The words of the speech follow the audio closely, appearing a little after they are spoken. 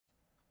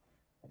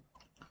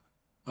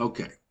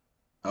Okay.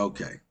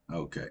 Okay.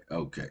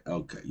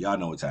 Y'all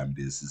know what time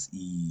it is. It's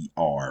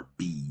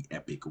ERB,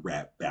 Epic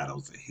Rap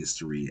Battles of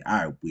History.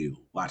 I will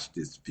watch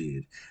this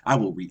vid. I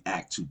will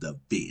react to the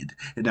vid.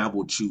 And I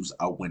will choose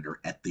a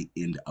winner at the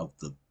end of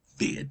the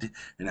vid.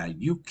 And now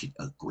you can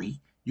agree,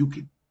 you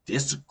can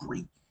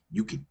disagree,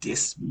 you can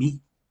diss me,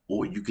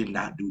 or you can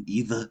not do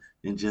either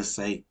and just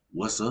say,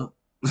 what's up?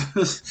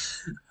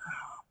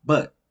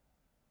 But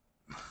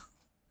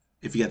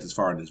if you got this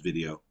far in this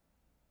video,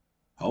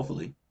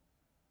 hopefully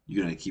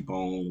you're gonna keep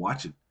on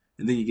watching.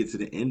 And then you get to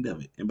the end of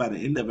it. And by the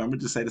end of it, I'm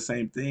gonna just say the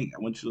same thing. I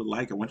want you to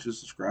like, I want you to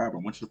subscribe, I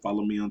want you to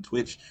follow me on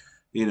Twitch,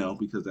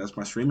 because that's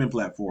my streaming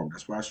platform.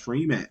 That's where I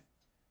stream at.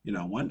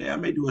 One day I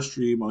may do a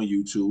stream on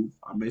YouTube.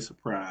 I may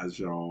surprise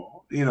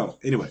y'all.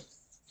 Anyway.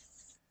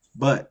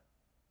 But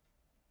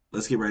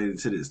let's get right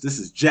into this. This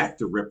is Jack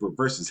the Ripper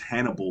versus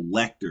Hannibal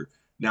Lecter.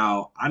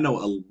 Now, I know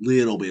a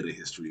little bit of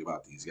history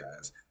about these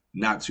guys.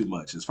 Not too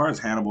much. As far as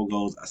Hannibal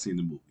goes, I've seen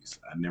the movies.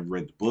 I never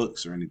read the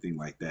books or anything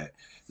like that.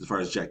 As far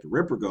as Jack the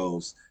Ripper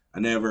goes, I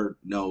never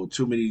know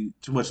too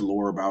much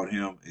lore about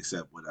him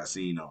except what I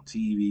seen on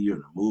TV or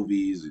the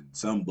movies and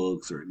some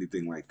books or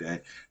anything like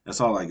that. That's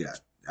all I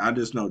got. I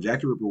just know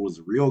Jack the Ripper was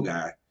a real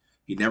guy.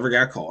 He never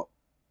got caught.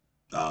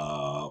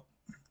 Uh,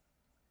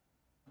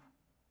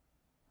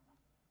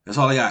 that's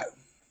all I got.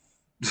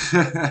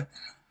 That's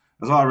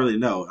all I really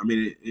know.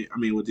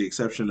 With the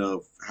exception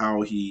of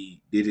how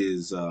he did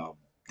his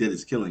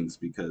killings,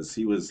 because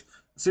he was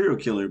a serial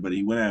killer, but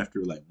he went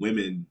after like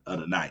women of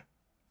the night,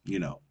 you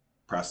know,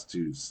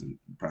 prostitutes and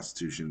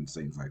prostitution,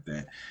 things like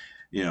that,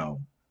 you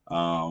know.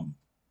 Um,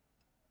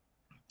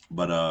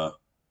 but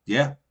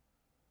yeah,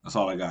 that's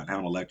all I got.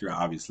 Hannibal Lecter,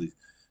 obviously,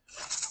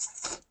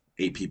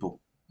 8 people,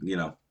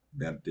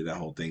 that did that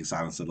whole thing,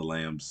 Silence of the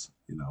Lambs.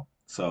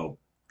 So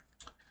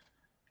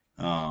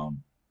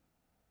um,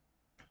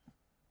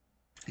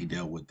 he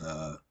dealt with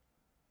God,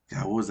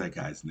 what was that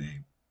guy's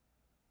name?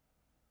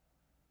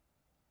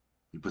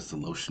 He puts the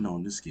lotion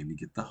on the skin to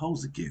get the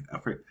hose again.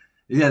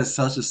 It has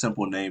such a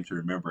simple name to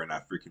remember, and I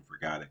freaking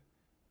forgot it.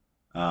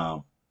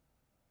 Um,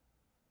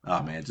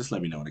 oh man, just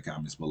let me know in the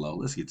comments below.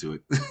 Let's get to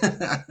it.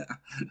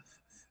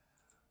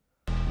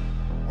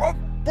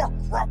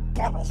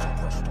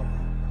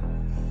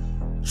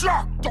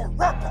 Jack the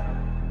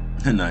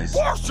Ripper Nice.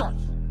 versus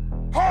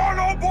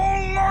Hannibal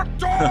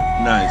Lecter!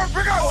 Nice.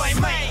 Boy,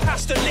 mate,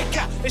 pass the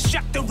liquor. It's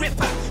Jack the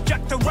Ripper,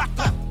 Jack the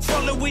Rapper.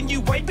 Following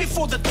you way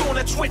before the dawn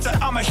of Twitter.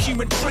 I'm a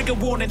human trigger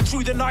warning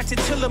through the night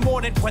until the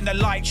morning. When the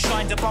light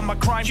shined upon my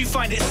crimes, you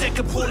find it sick,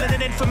 appalling,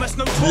 and infamous,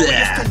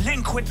 notorious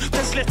delinquent.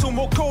 There's little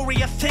more gory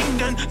a thing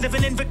than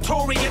living in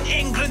Victorian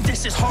England.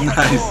 This is horrorcore.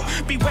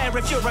 Nice. Beware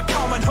if you're a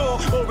common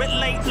whore, or at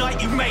late night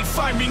you may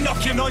find me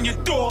knocking on your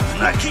door. Nice.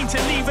 Not keen to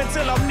leave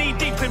until I'm knee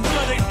deep in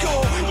blood and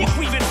gore. You're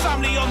grieving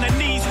family on their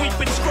knees, we've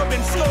been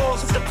scrubbing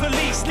floors. If the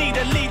police need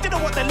a lead, they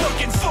know what they're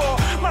looking for.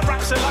 My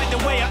raps are like the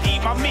way I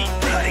eat my meat,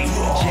 bloody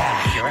raw.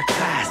 Jack, you're a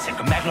classic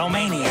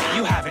megalomaniac.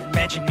 You haven't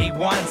mentioned me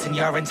once in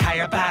your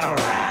entire battle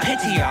rap.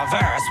 Pity your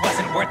verse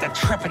wasn't worth the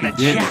trip in the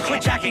jack.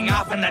 Quit jacking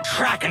off in the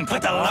track and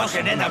put the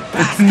lotion in the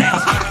basket.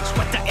 That's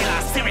what the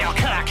illa serial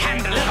killer can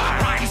deliver.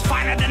 Rhymes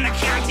finer than the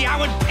county I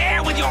would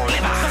pair with your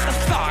liver. Just the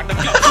thought of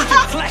your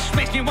putrid flesh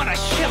makes me wanna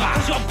shiver.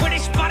 Cause your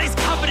British body's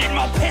covered in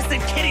more piss than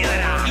kitty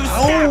litter. You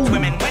stabbed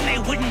women when they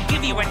wouldn't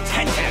give you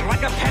attention,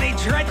 like a Penny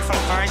Dreadful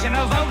version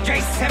of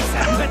O.J.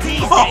 Simpson. But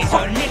these days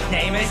your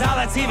nickname is all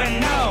that's even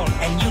known,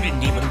 and you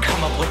didn't even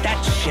come up with that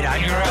shit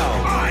on your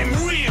own. I'm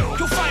real.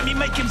 You'll find me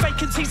making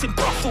vacancies in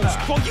brothels,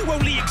 while you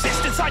only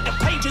exist inside the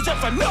pages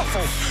of a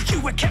novel. You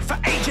were kept for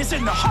ages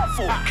in the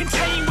hovel,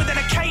 contained within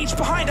a cage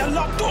behind a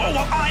locked door.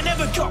 Well, I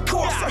never got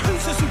caught. So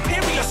who's the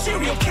superior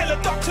serial killer,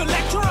 Dr.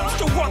 Lecter? I'm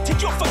still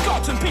wanted. You're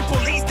forgotten. People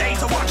these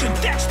days are watching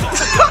Dexter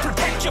to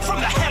protect you from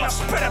the hell I've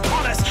spread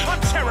upon us. I'm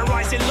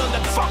terrorizing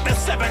London. Fuck the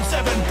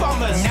 7-7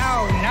 bombers.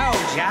 No,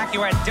 Jack,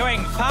 you are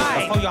doing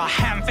fine before your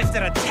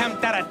ham-fisted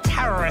attempt at a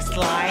terrorist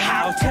line.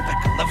 How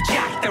typical of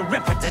Jack the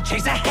Ripper to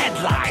chase a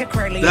headline. Kick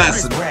rarely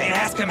That's his brain.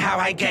 Ask him how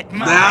I get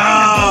mine.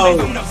 No.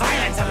 From the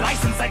violence, a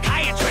licensed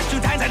psychiatrist, 2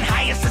 times in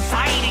highest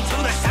society to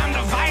the sound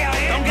of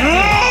violin. Don't get me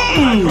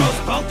wrong, I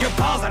roast both your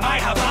balls and my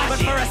hibachi. But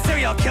for a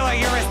serial killer,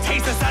 you're as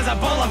tasteless as a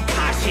bowl of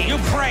kashi. You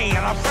prey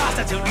on a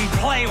prostitute and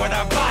play with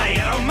her body.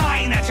 I don't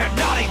mind that you're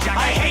naughty, Jack.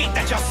 I hate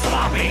that you're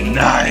sloppy.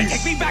 Nice.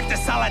 Take me back to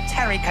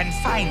solitary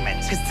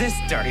confinement, cause this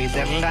dirty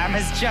little lamb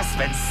has just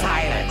been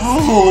silenced.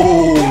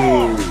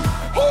 Oh.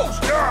 Who's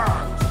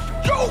next?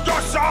 You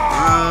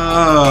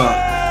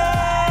decide!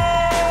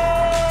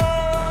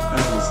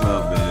 That's what's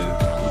up, man.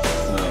 That's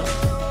what's up.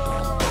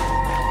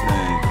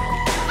 Dang.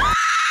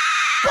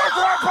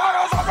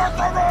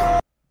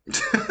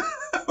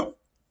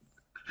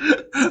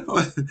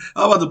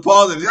 I'm about to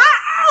pause it.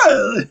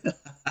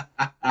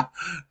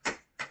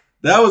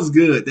 That was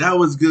good. That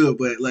was good.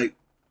 But like,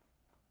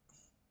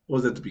 what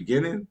was at the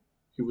beginning?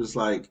 He was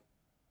like,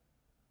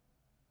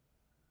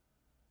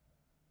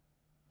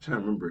 trying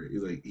to remember.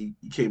 He's like, he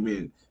came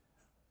in,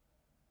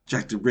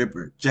 Jack the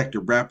Ripper, Jack the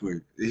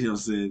Rapper. You know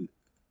what I'm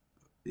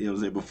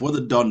saying? Before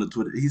the dawn of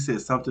Twitter, he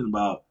said something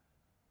about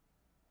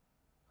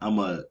I'm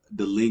a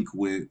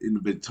delinquent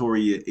in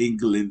Victoria,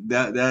 England.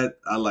 That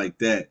I like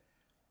that.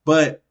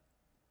 But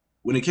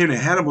when it came to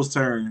Hannibal's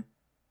turn,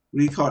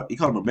 what he called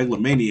him a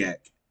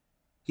megalomaniac.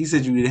 He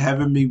said you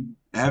haven't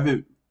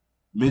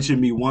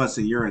mentioned me once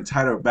in your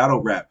entire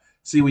battle rap.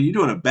 See, when you're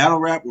doing a battle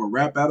rap or a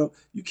rap battle,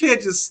 you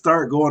can't just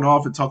start going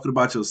off and talking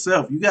about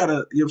yourself. You gotta, you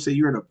know what I'm saying,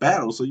 you're in a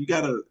battle, so you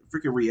gotta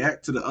freaking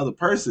react to the other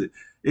person.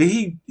 And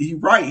he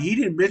right, he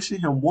didn't mention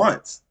him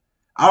once.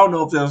 I don't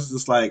know if that was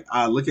just like,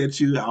 I look at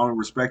you, I don't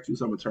respect you,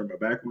 so I'm gonna turn my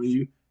back on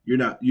you. You're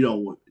not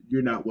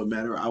what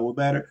matter, I will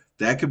matter.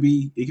 That could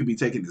be, it could be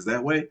taken as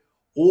that way.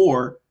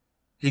 Or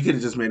he could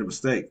have just made a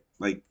mistake.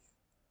 Like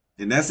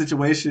in that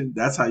situation,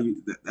 that's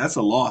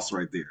a loss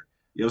right there.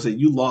 You know what I'm saying?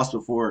 You lost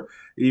before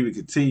it even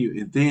continued.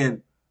 And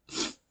then,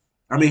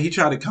 I mean, he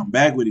tried to come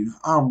back with him.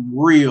 I'm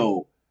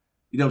real.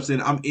 You know what I'm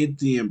saying? I'm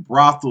emptying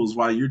brothels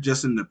while you're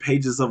just in the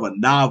pages of a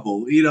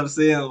novel. You know what I'm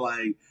saying?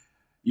 Like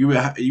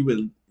you've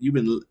been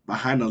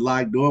behind a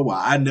locked door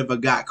while I never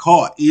got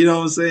caught. You know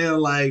what I'm saying?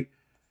 Like,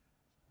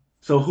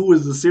 so who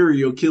is the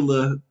serial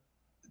killer?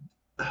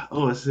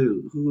 Oh, it's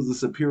who was the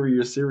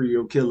superior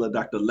serial killer,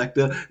 Dr.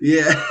 Lecter?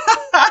 Yeah.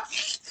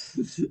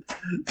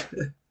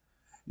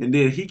 And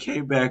then he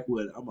came back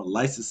with, I'm a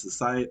licensed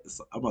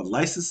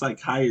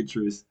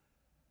psychiatrist,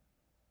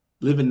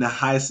 living the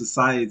high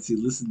society,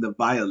 listen to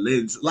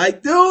violins.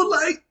 Like, dude,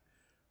 like,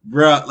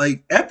 bruh,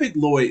 like Epic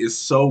Lloyd is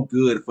so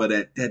good for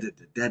that.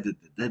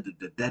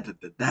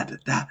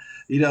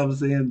 You know what I'm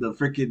saying? The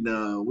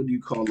freaking what do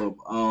you call them?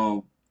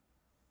 Um,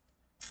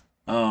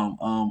 um,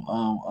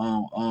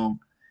 um,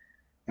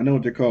 I know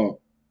what they're called.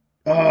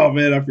 Oh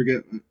man, I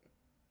forget.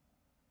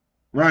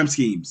 Rhyme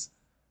schemes.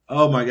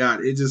 Oh my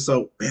god, it's just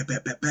so man,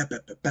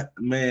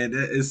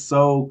 that is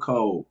so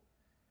cold.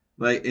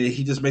 Like, and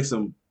he makes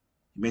them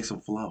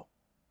flow.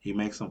 He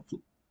makes them,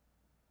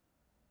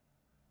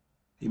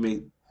 he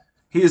make,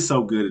 he is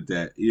so good at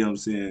that. You know what I'm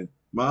saying?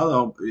 My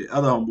other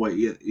homeboy,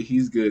 yeah,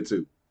 he's good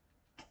too.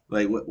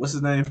 Like, what's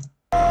his name?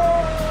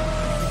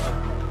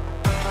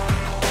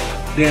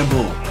 Dan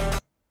Bull.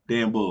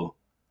 Dan Bull.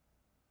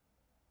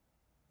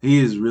 He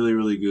is really,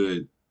 really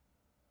good.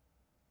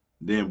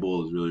 Dan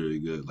Bull is really, really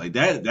good. Like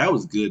that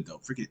was good though.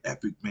 Freaking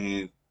epic,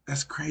 man.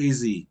 That's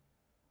crazy.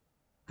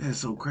 That's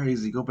so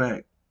crazy. Go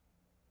back.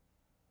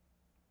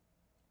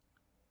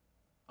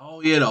 Oh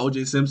yeah, the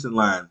OJ Simpson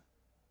line.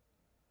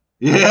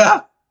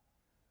 Yeah.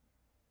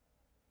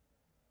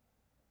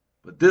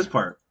 But this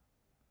part,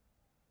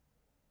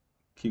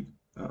 keep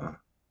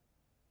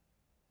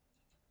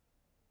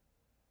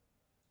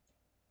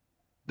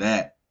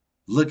that.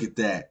 Look at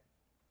that.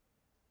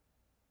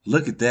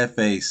 Look at that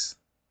face.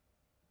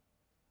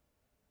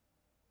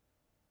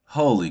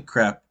 Holy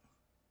crap.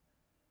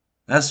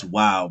 That's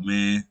wild,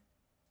 man.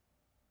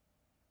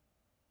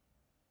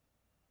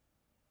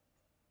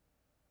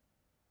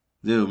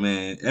 Dude,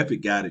 man,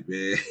 Epic got it,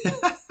 man.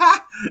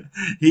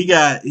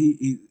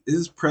 He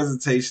his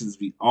presentations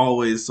be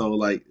always so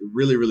like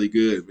really really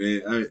good,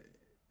 man.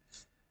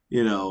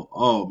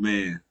 Oh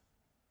man,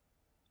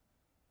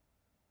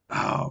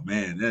 oh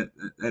man,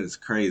 that is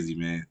crazy,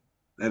 man.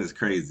 That is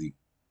crazy.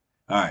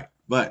 All right,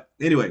 but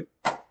anyway,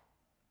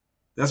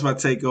 that's my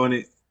take on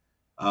it.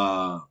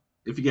 Uh,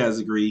 if you guys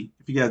agree,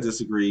 if you guys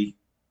disagree,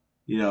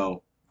 you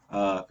know,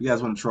 if you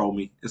guys want to troll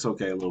me, it's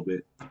okay a little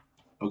bit.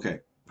 Okay.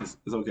 It's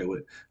okay with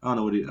it. I don't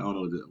know what it, I don't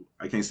know what it,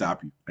 I can't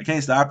stop you. I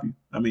can't stop you.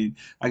 I mean,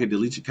 I could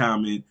delete your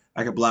comment,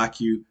 I could block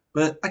you,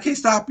 but I can't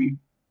stop you.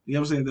 You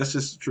know what I'm saying? That's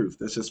just the truth.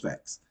 That's just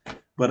facts.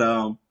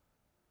 But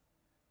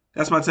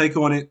that's my take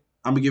on it.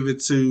 I'm gonna give it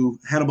to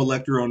Hannibal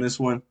Lecter on this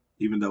one,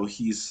 even though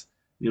he's,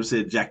 you know what I'm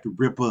saying, Jack the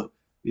Ripper.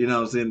 You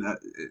know what I'm saying?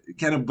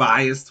 Kind of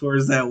biased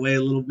towards that way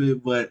a little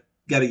bit, but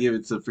gotta give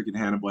it to freaking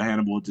Hannibal.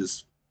 Hannibal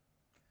just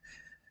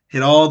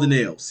hit all the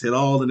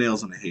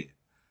nails on the head.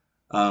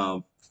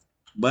 Um,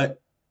 but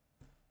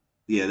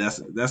yeah, that's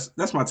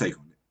my take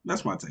on it.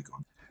 That's my take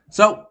on it.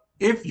 So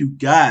if you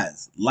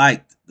guys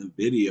liked the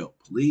video,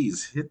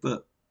 please hit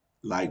the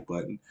like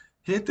button,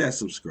 hit that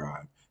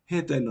subscribe,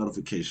 hit that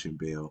notification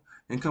bell,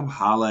 and come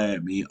holla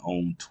at me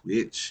on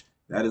Twitch.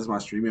 That is my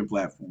streaming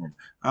platform.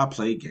 I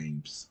play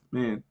games.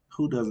 Man,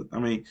 who doesn't? I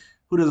mean,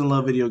 who doesn't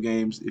love video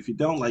games? If you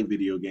don't like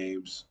video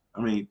games,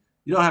 I mean,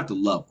 you don't have to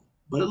love them,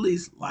 but at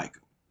least like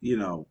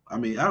them. I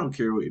mean, I don't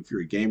care if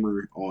you're a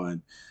gamer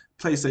on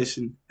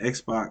PlayStation,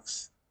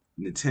 Xbox,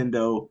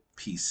 Nintendo,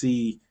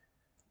 PC,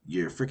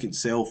 your freaking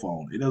cell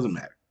phone. It doesn't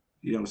matter.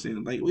 You know what I'm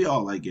saying? Like we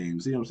all like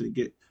games. You know what I'm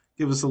saying?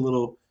 Give us a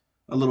little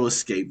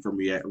escape from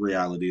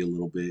reality a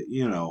little bit.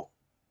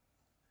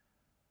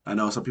 I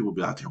know some people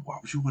be out there. Why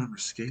would you want to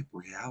escape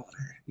reality?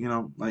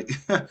 Like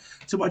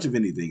too much of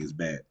anything is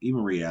bad,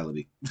 even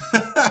reality.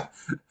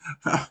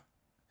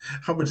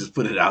 I'm gonna just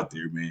put it out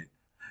there, man.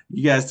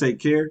 You guys take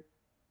care.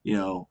 You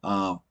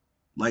know,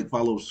 like,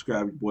 follow,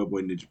 subscribe, boy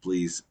Ninja,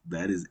 please.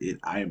 That is it.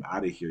 I am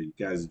out of here. You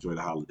guys enjoy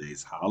the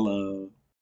holidays. Holla.